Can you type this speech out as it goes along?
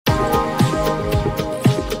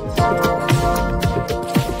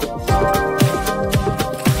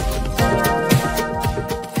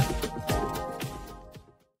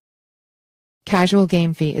Casual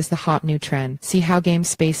GameFi is the hot new trend. See how game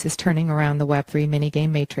space is turning around the Web3 minigame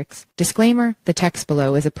matrix. Disclaimer, the text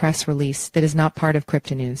below is a press release that is not part of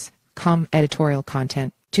crypto news. Editorial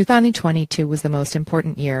content. 2022 was the most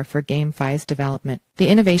important year for GameFi's development. The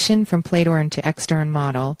innovation from play-to-earn to extern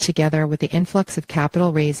model, together with the influx of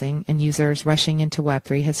capital raising and users rushing into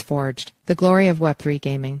Web3, has forged the glory of Web3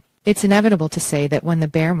 gaming. It's inevitable to say that when the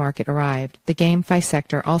bear market arrived, the GameFi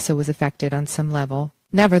sector also was affected on some level.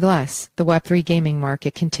 Nevertheless, the Web3 gaming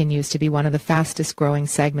market continues to be one of the fastest growing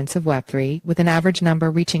segments of Web3, with an average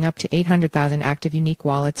number reaching up to 800,000 active unique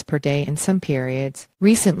wallets per day in some periods.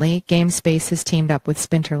 Recently, GameSpace has teamed up with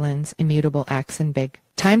Splinterlands, Immutable X and Big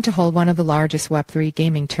Time to hold one of the largest Web3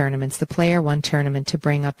 gaming tournaments, the Player One tournament, to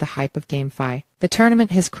bring up the hype of GameFi. The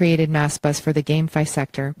tournament has created mass buzz for the GameFi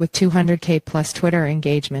sector, with 200k plus Twitter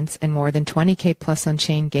engagements and more than 20k plus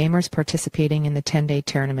on-chain gamers participating in the 10-day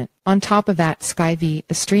tournament. On top of that, SkyV,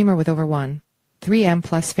 a streamer with over 1.3 M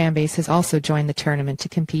plus fanbase, has also joined the tournament to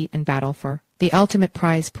compete and battle for the ultimate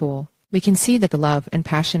prize pool. We can see that the love and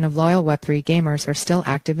passion of loyal Web3 gamers are still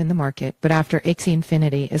active in the market, but after Axie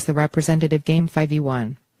Infinity as the representative GameFi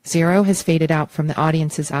V1.0 has faded out from the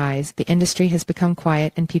audience's eyes, the industry has become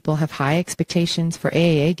quiet and people have high expectations for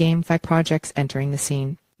AAA GameFi projects entering the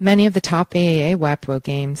scene. Many of the top AAA Web2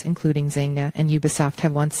 games, including Zynga and Ubisoft,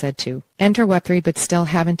 have once said to enter Web3 but still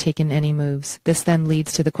haven't taken any moves. This then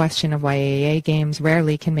leads to the question of why AAA games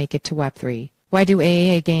rarely can make it to Web3. Why do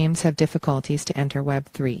AAA games have difficulties to enter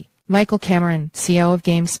Web3? Michael Cameron, CEO of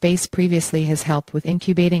GameSpace, previously has helped with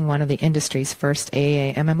incubating one of the industry's first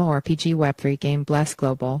AAA MMORPG Web3 game, Bless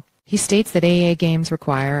Global. He states that AAA games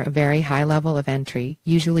require a very high level of entry,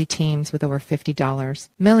 usually teams with over $50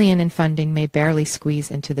 million in funding may barely squeeze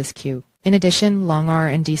into this queue. In addition, long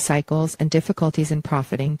R&D cycles and difficulties in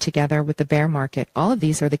profiting, together with the bear market, all of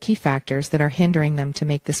these are the key factors that are hindering them to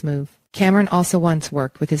make this move. Cameron also once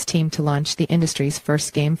worked with his team to launch the industry's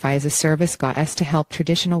first GameFi as a service GAS to help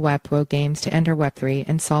traditional Web2 games to enter Web3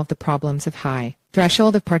 and solve the problems of high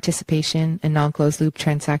threshold of participation and non-closed-loop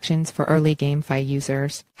transactions for early GameFi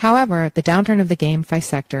users. However, the downturn of the GameFi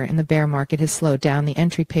sector in the bear market has slowed down the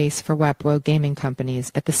entry pace for Web2 gaming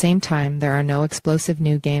companies. At the same time, there are no explosive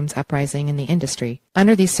new games uprising in the industry.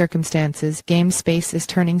 Under these circumstances, GameSpace is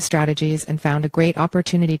turning strategies and found a great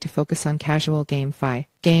opportunity to focus on casual GameFi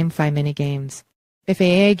minigames. If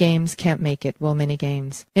AAA games can't make it, will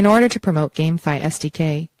minigames? In order to promote GameFi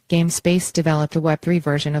SDK, GameSpace developed a Web3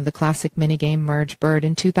 version of the classic minigame Merge Bird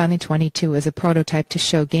in 2022 as a prototype to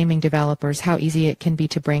show gaming developers how easy it can be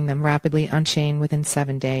to bring them rapidly on-chain within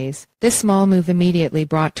 7 days. This small move immediately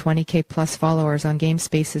brought 20k plus followers on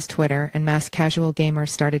GameSpace's Twitter, and mass casual gamers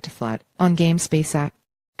started to flood on GameSpace app.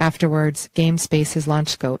 Afterwards, GameSpace has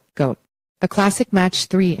launched GOAT, a classic match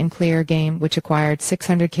 3 and clear game which acquired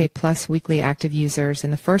 600k plus weekly active users in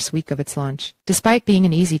the first week of its launch. Despite being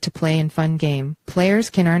an easy-to-play and fun game, players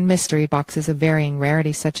can earn mystery boxes of varying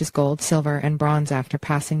rarity such as gold, silver, and bronze after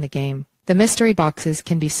passing the game. The mystery boxes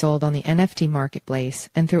can be sold on the NFT marketplace,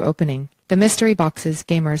 and through opening the mystery boxes,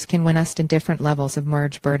 gamers can win in different levels of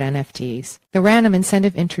Merge Bird NFTs. The random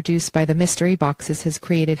incentive introduced by the mystery boxes has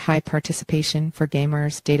created high participation for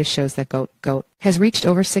gamers. Data shows that GOAT has reached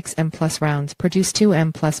over 6M plus rounds, produced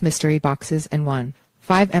 2M plus mystery boxes, and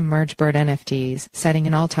 1.5M Merge Bird NFTs, setting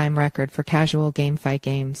an all-time record for casual GameFi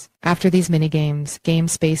games. After these minigames,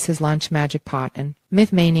 GameSpace has launched Magic Pot and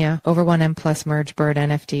Mythmania. Over 1M plus Merge Bird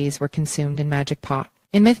NFTs were consumed in Magic Pot.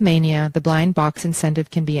 In Mythmania, the blind box incentive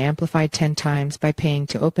can be amplified 10 times by paying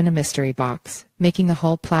to open a mystery box, making the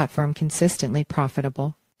whole platform consistently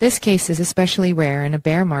profitable. This case is especially rare in a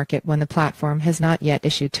bear market when the platform has not yet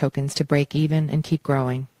issued tokens to break even and keep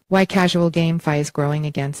growing. Why casual GameFi is growing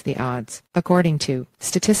against the odds? According to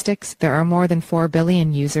statistics, there are more than 4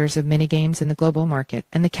 billion users of minigames in the global market,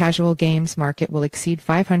 and the casual games market will exceed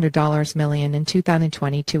 $500 million in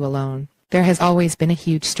 2022 alone. There has always been a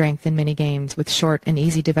huge strength in minigames with short and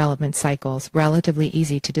easy development cycles, relatively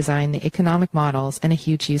easy to design the economic models, and a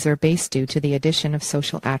huge user base due to the addition of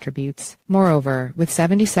social attributes. Moreover, with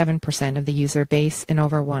 77% of the user base and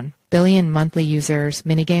over 1 billion monthly users,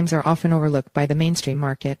 minigames are often overlooked by the mainstream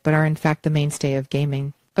market but are in fact the mainstay of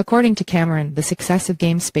gaming. According to Cameron, the success of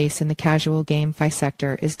GameSpace in the casual GameFi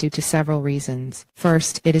sector is due to several reasons.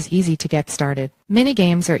 First, it is easy to get started.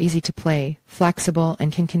 Minigames are easy to play, flexible,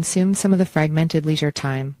 and can consume some of the fragmented leisure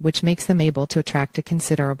time, which makes them able to attract a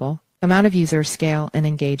considerable amount of user scale and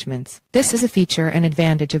engagements. This is a feature and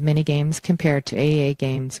advantage of minigames compared to AAA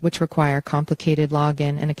games, which require complicated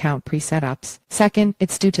login and account pre-setups. Second,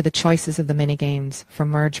 it's due to the choices of the minigames, from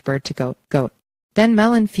Merge Bird to GOAT. Then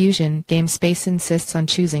Melon Fusion, GameSpace insists on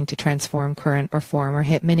choosing to transform current or form or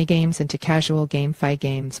hit minigames into casual GameFi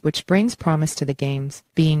games, which brings promise to the games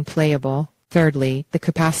being playable. Thirdly, the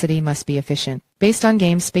capacity must be efficient. Based on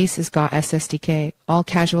GameSpace's GA SSDK, all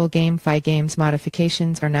casual GameFi games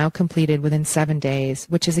modifications are now completed within 7 days,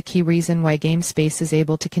 which is a key reason why GameSpace is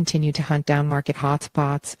able to continue to hunt down market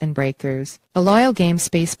hotspots and breakthroughs. A loyal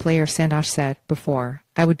GameSpace player Santosh said, "Before,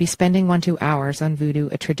 I would be spending 1-2 hours on Voodoo,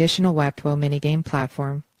 a traditional Web2 minigame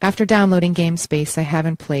platform. After downloading GameSpace, I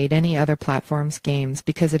haven't played any other platform's games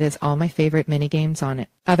because it has all my favorite minigames on it.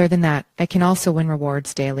 Other than that, I can also win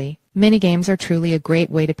rewards daily. Minigames are truly a great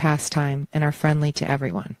way to pass time and are friendly to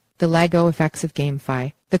everyone." The Lego effects of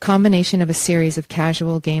GameFi. The combination of a series of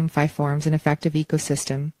casual GameFi forms an effective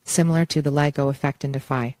ecosystem, similar to the Lego effect in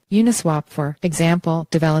DeFi. Uniswap, for example,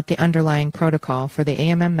 developed the underlying protocol for the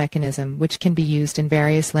AMM mechanism, which can be used in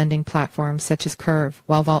various lending platforms such as Curve,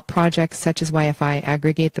 while Vault projects such as YFI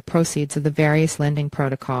aggregate the proceeds of the various lending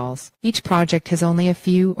protocols. Each project has only a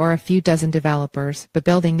few dozen developers, but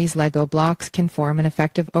building these Lego blocks can form an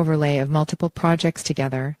effective overlay of multiple projects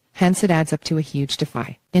together. Hence it adds up to a huge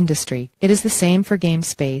DeFi industry. It is the same for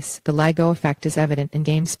GameSpace. The Lego effect is evident in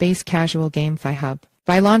GameSpace Casual GameFi Hub.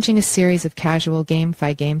 By launching a series of casual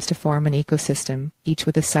GameFi games to form an ecosystem, each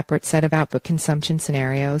with a separate set of output consumption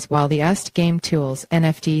scenarios, while the game tools,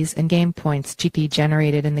 NFTs, and game points GP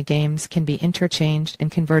generated in the games can be interchanged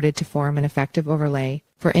and converted to form an effective overlay.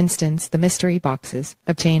 For instance, the mystery boxes,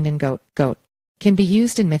 obtained in GOAT, can be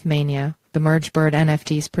used in Mythmania. The MergeBird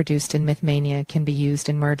NFTs produced in Mythmania can be used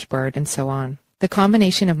in MergeBird, and so on. The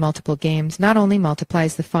combination of multiple games not only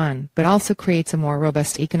multiplies the fun, but also creates a more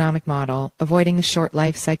robust economic model, avoiding the short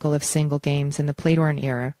life cycle of single games in the play-to-earn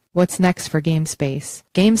era. What's next for GameSpace?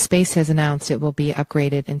 GameSpace has announced it will be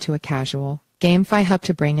upgraded into a casual GameFi hub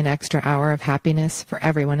to bring an extra hour of happiness for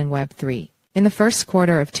everyone in Web3. In the first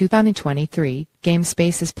quarter of 2023,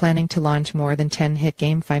 GameSpace is planning to launch more than 10 hit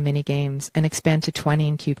GameFi minigames and expand to 20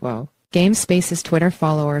 in Q2. GameSpace's Twitter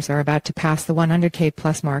followers are about to pass the 100K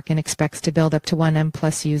plus mark and expects to build up to 1M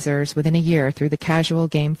plus users within a year through the casual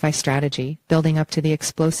GameFi strategy, building up to the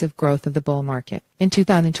explosive growth of the bull market. In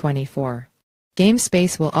 2024,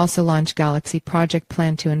 GameSpace will also launch Galaxy Project,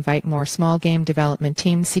 plan to invite more small game development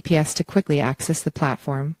teams CPS to quickly access the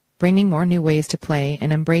platform, bringing more new ways to play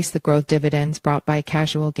and embrace the growth dividends brought by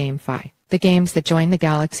casual GameFi. The games that join the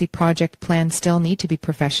Galaxy Project plan still need to be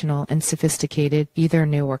professional and sophisticated, either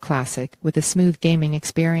new or classic, with a smooth gaming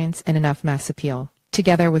experience and enough mass appeal.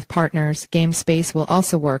 Together with partners, GameSpace will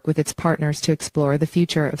also work with its partners to explore the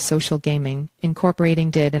future of social gaming,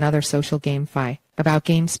 incorporating DID and other social GameFi. About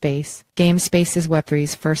GameSpace. GameSpace is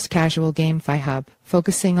Web3's first casual GameFi hub,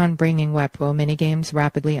 focusing on bringing Web2 minigames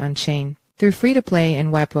rapidly on-chain. Through free-to-play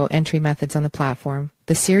and Web2 entry methods on the platform,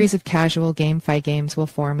 the series of casual GameFi games will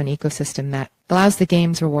form an ecosystem that allows the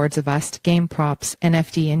game's rewards of game props,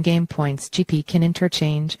 NFT, and game points GP can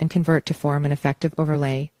interchange and convert to form an effective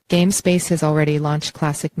overlay. GameSpace has already launched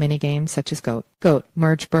classic minigames such as GOAT,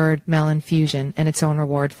 MergeBird, Melon Fusion, and its own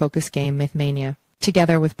reward-focused game Mythmania.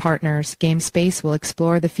 Together with partners, GameSpace will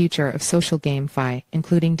explore the future of social GameFi,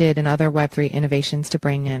 including DID and other Web3 innovations to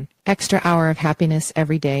bring in extra hour of happiness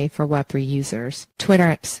every day for Web3 users. Twitter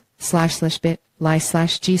apps /bit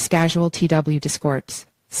 /g TW Discords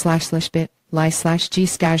 /bit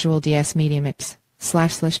 /g DS Medium apps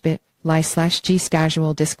 /bit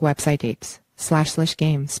 /g Disc website apps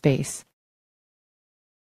 /GameSpace.